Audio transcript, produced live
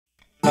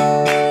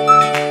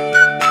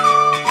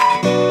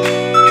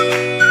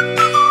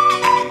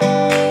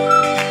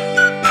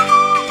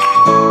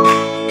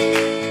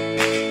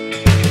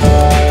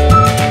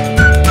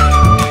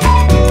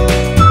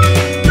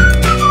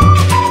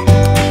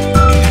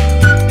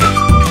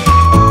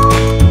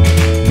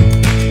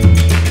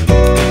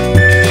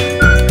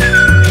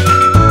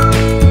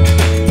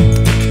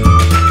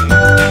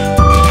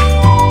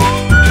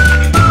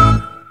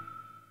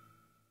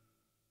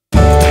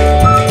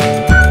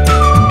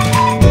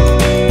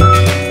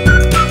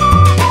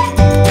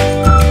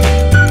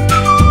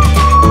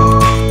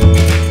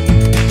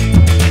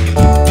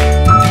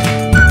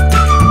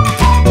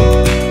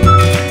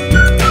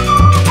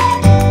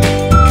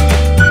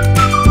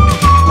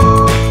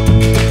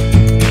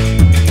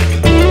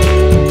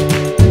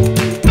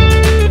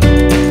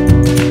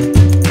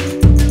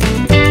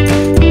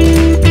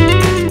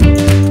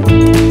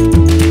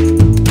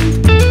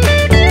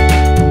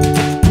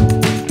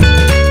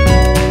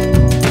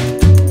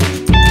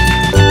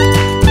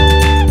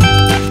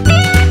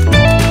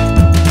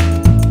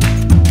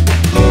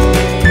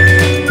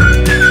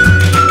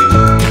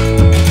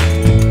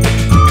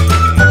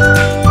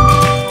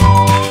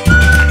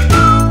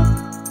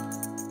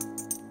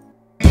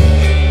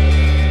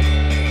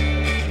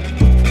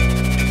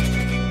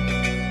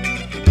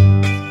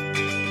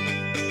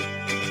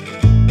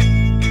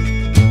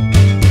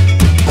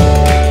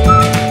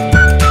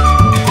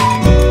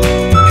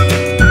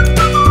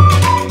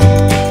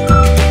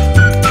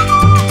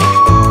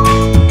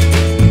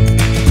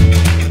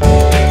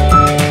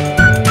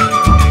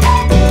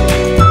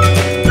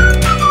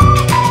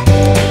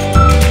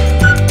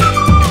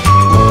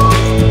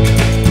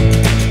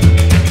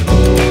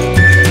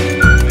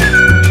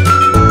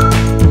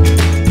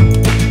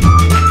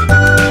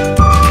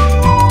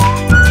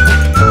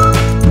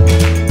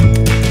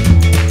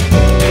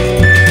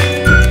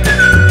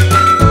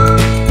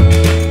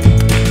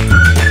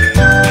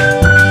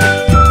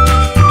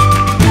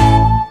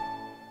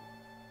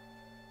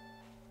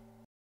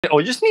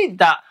just need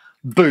that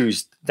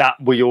boost that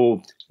we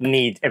all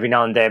need every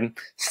now and then.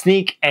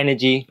 Sneak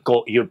Energy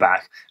got your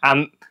back.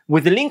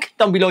 With the link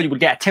down below, you will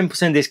get a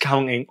 10%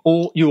 discount in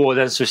all your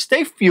orders. So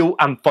stay fueled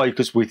and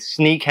focused with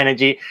Sneak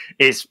Energy.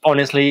 It's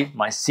honestly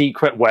my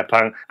secret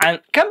weapon, and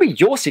can be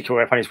your secret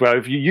weapon as well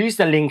if you use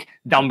the link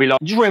down below.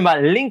 Just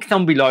remember, link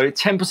down below,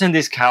 10%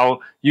 discount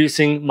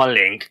using my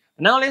link.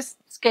 Now let's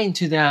get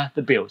into the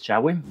build,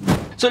 shall we?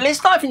 So let's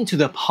dive into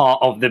the part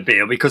of the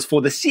build, because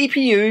for the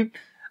CPU,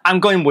 I'm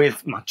going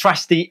with my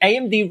trusty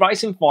AMD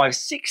Ryzen 5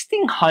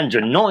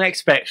 1600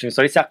 non-expansion.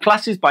 So it's a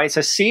classic, but it's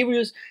a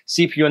serious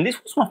CPU. And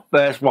this was my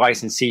first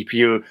Ryzen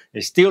CPU.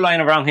 It's still lying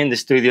around here in the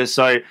studio.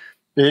 So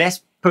let's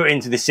put it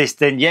into the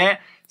system. Yeah,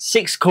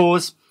 6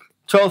 cores,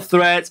 12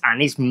 threads,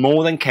 and it's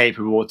more than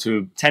capable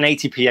to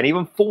 1080p and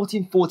even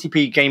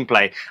 1440p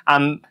gameplay.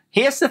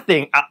 Here's the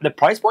thing, at the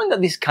price point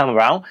that this comes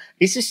around,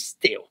 this is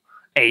still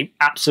a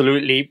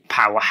absolutely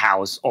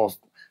powerhouse of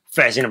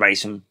first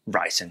generation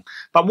Ryzen.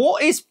 But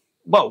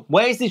well,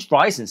 where is this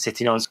Ryzen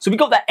sitting on? So we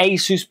got the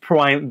ASUS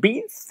Prime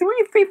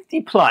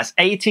B350 Plus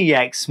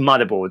ATX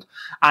motherboard,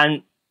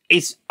 and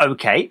it's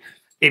okay.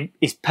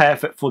 It's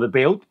perfect for the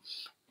build.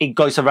 It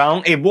goes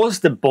around. It was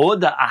the board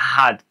that I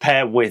had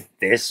paired with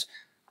this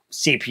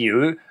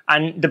CPU,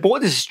 and the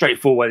board is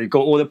straightforward. It's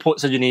got all the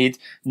ports that you need.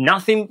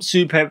 Nothing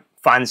super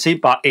fancy,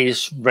 but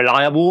it's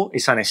reliable.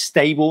 It's a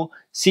stable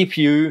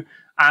CPU.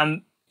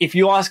 If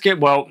you ask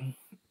it, well,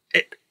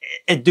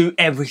 it do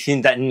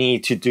everything that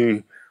need to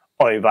do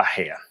over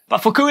here.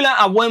 But for cooler,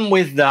 I went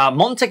with the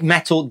Montech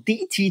Metal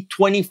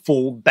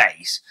DT24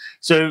 base.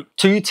 So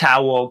 2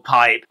 tower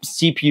pipe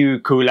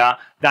CPU cooler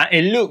that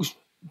it looks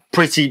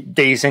pretty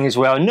decent as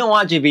well. No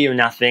RGB or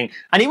nothing.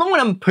 And even when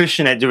I'm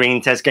pushing it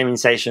during test gaming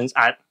sessions,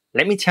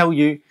 let me tell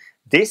you,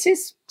 this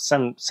is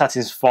some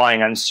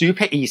satisfying and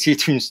super easy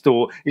to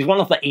install. It's one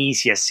of the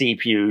easiest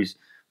CPUs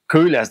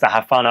coolers that I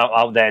have found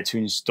out there to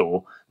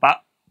install.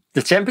 But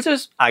the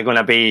temperatures are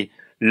gonna be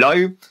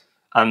low.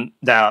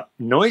 The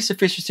noise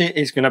efficiency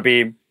is going to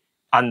be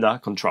under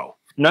control.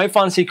 No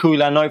fancy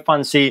cooler, no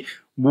fancy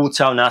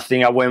water,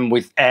 nothing. I went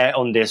with air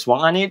on this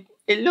one, and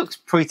it looks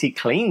pretty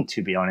clean,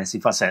 to be honest,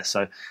 if I said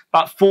so.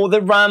 But for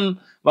the RAM,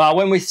 well, I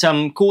went with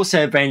some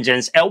Corsair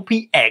Vengeance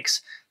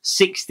LPX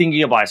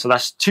 16GB. So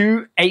that's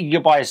 2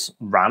 8GB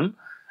RAM,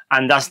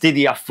 and that's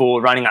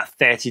DDR4 running at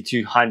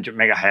 3200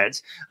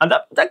 megahertz. And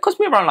that cost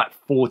me around like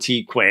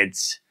 40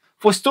 quids.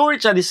 For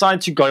storage, I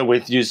decided to go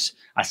with just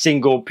a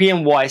single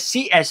PNY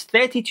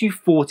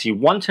CS3240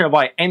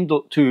 1TB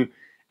M.2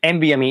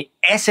 NVMe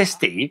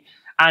SSD.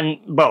 And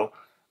well,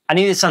 I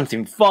needed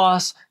something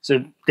fast,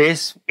 so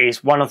this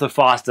is one of the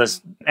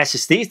fastest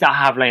SSDs that I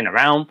have laying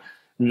around.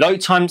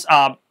 Load times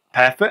are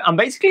perfect, and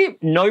basically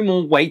no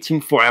more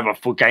waiting forever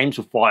for games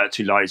or file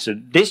to load. So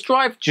this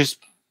drive just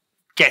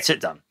gets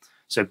it done.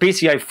 So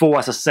PCIe 4,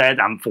 as I said,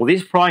 and for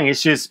this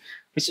price,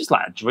 it's just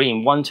like a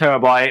dream. 1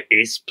 TB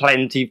is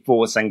plenty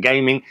for some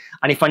gaming.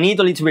 And if I need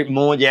a little bit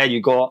more, yeah, I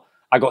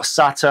got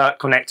SATA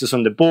connectors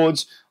on the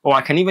boards, or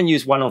I can even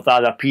use one of the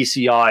other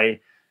PCI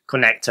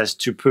connectors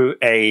to put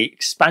a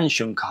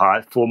expansion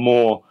card for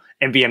more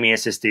NVMe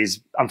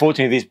SSDs.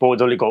 Unfortunately, this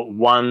board only got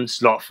 1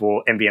 slot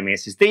for NVMe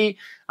SSD,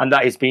 and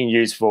that is being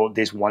used for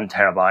this 1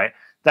 TB.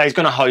 That is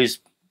going to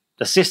host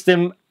the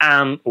system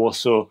and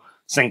also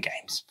some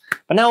games.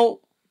 But now,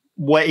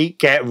 where it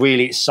gets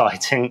really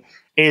exciting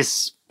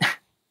is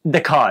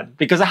the card,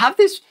 because I have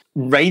this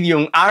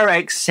Radeon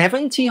RX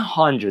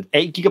 1700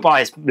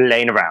 8GB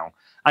laying around,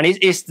 and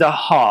it is the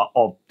heart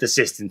of the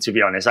system, to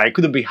be honest. I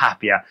couldn't be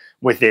happier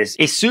with this.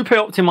 It's super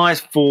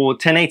optimized for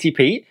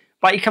 1080p,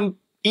 but it can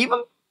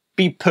even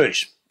be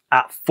pushed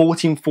at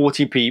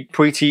 1440p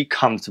pretty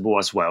comfortable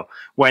as well.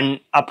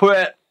 When I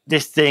put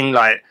this thing,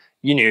 like,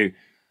 you know,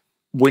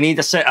 we need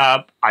a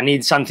setup, I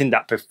need something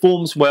that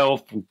performs well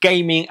for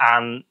gaming,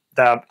 and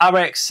the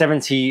RX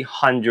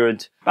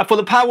 1700. But for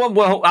the power,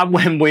 well, I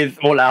went with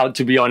all out,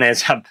 to be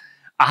honest. I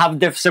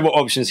have several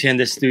options here in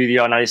the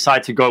studio, and I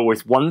decided to go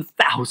with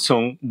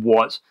 1000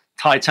 watt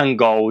Titan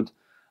Gold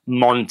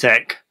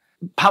Montech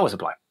power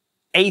supply.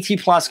 80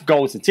 plus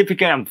gold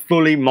certificate and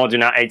fully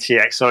modular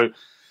ATX. So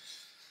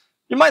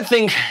you might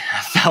think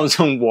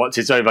 1000 watts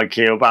is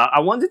overkill, but I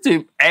wanted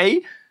to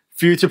A,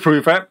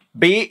 future-proof it.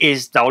 B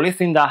is the only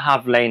thing that I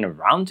have laying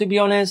around, to be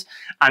honest,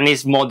 and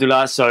it's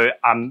modular, so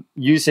I'm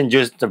using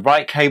just the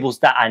right cables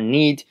that I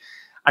need.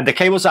 And the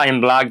cables are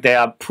in black, they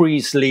are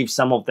pre-sleeved,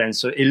 some of them,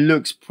 so it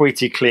looks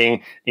pretty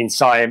clean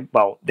inside,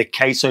 well, the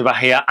case over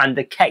here. And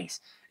the case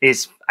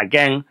is,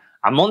 again,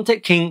 a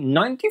Montech King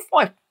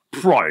 95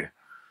 Pro.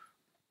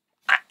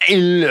 It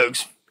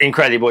looks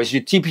incredible. It's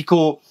your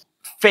typical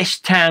fish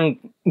tank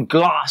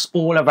glass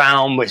all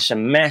around with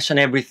some mesh and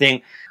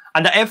everything.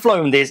 And the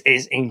airflow on this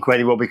is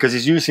incredible because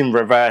it's using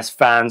reverse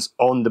fans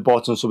on the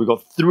bottom. So we've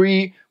got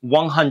 3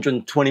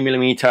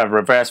 120mm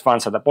reverse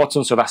fans at the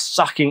bottom. So that's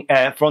sucking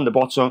air from the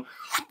bottom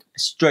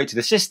straight to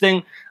the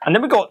system. And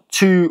then we've got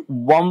 2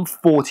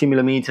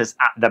 140mm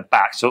at the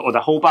back. So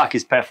the whole back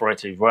is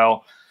perforated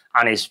well.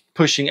 And it's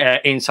pushing air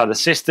inside the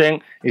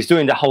system. It's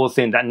doing the whole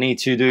thing that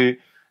needs to do.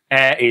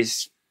 Air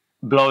is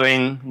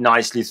blowing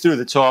nicely through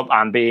the top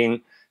and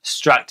being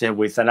extracted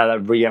with another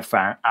rear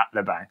fan at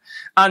the back.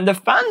 And the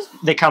fans,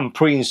 they come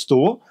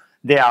pre-installed.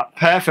 They are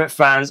perfect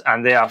fans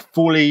and they are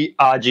fully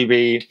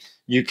RGB.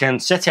 You can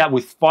set it up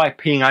with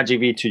 5-pin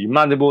RGB to your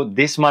motherboard.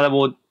 This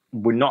motherboard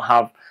would not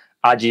have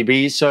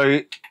RGB,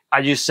 so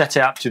I just set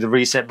it up to the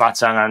reset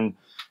button and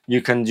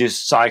you can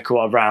just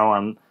cycle around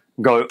and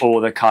go all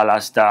the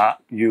colors that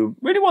you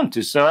really want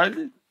to.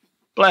 So,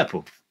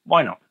 purple,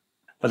 why not?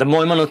 But the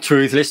moment of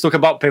truth, let's talk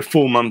about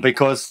performance,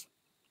 because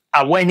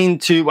I went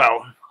into,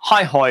 well,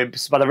 high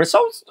hopes, but the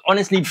results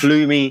honestly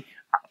blew me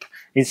up.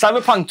 In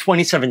Cyberpunk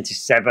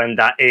 2077,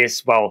 that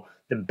is, well,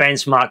 the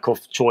benchmark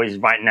of choice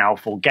right now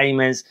for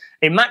gamers.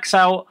 It maxed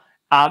out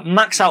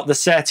the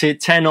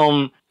 3010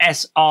 on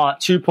SR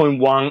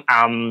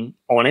 2.1.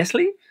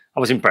 Honestly, I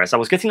was impressed. I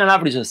was getting an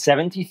average of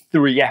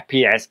 73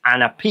 FPS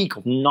and a peak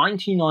of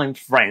 99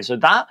 frames. So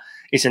that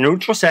is an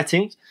ultra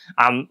setting.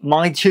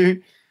 Mind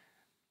you,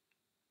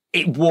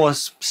 it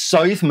was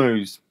so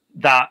smooth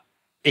that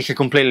it could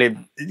completely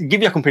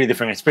give you a completely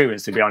different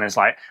experience, to be honest.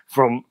 Like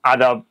from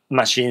other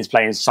machines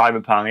playing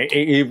Cyberpunk,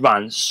 it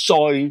runs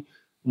so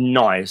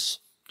nice,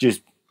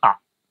 just at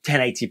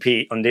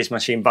 1080p on this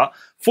machine. But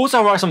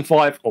Forza Horizon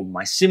 5 on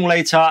my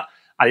simulator,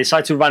 I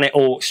decided to run it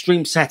all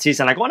extreme settings,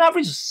 and I got an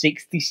average of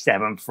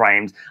 67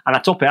 frames, and I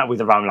top it up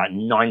with around like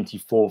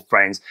 94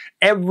 frames.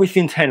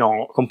 Everything turned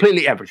on,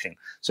 completely everything.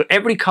 So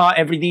every car,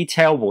 every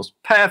detail was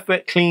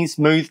perfect, clean,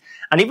 smooth,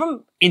 and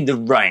even in the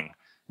rain.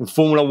 In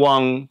Formula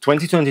 1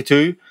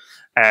 2022,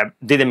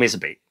 didn't miss a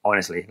beat,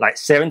 honestly. Like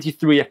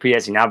 73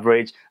 FPS in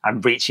average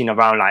and reaching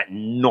around like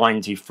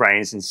 90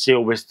 frames in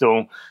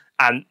Silverstone,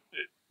 and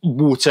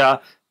water,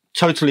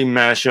 total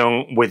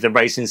immersion with the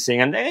racing scene.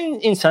 And then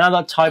in some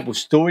other type of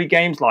story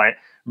games like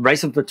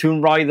Race of the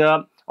Tomb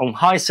Raider, on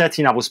high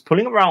setting, I was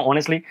pulling around,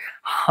 honestly,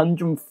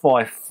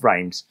 105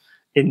 frames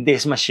in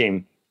this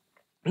machine.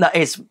 That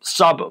is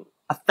sub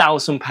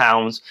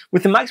 £1,000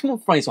 with the maximum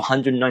frames of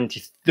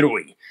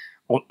 193.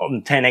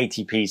 On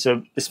 1080p,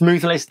 so the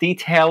smoothness,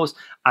 details,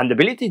 and the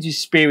ability to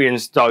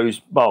experience those,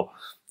 well,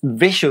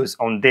 visuals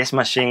on this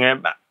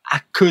machine.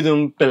 I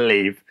couldn't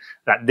believe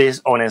that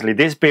this, honestly,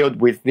 this build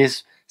with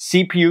this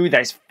CPU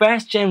that is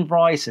first gen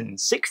Ryzen,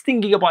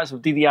 16 gigabytes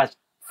of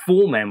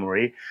DDR4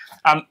 memory.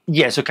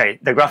 Yes, okay,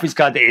 the graphics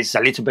card is a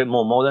little bit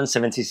more modern,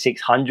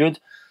 7600.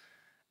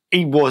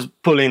 It was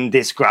pulling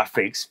this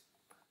graphics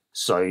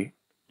so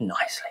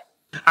nicely.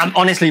 And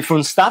honestly,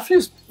 from stuff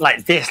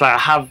like this, like I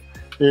have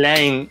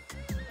laying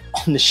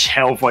on the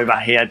shelf over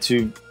here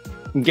to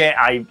get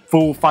a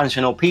full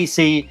functional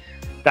PC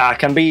that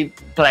can be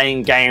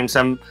playing games.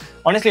 And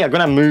honestly, I'm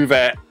gonna move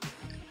it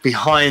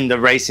behind the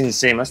racing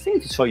sim. I still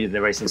need to show you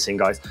the racing sim,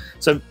 guys.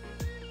 So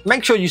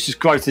make sure you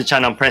subscribe to the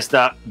channel and press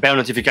that bell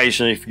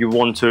notification if you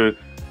want to,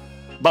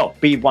 well,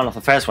 be one of the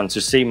first ones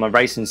to see my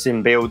racing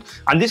sim build.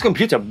 And this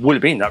computer will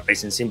be in that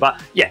racing sim.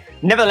 But yeah,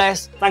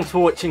 nevertheless, thanks for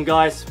watching,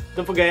 guys.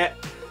 Don't forget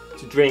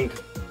to drink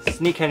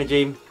Sneak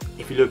Energy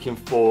if you're looking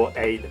for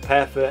the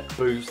perfect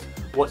boost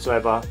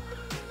whatsoever.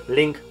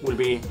 Link will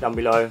be down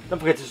below. Don't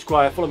forget to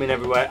subscribe, follow me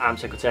everywhere. I'm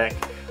CheCo Tech,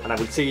 and I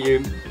will see you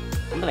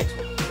on the next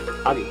one.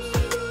 Adios.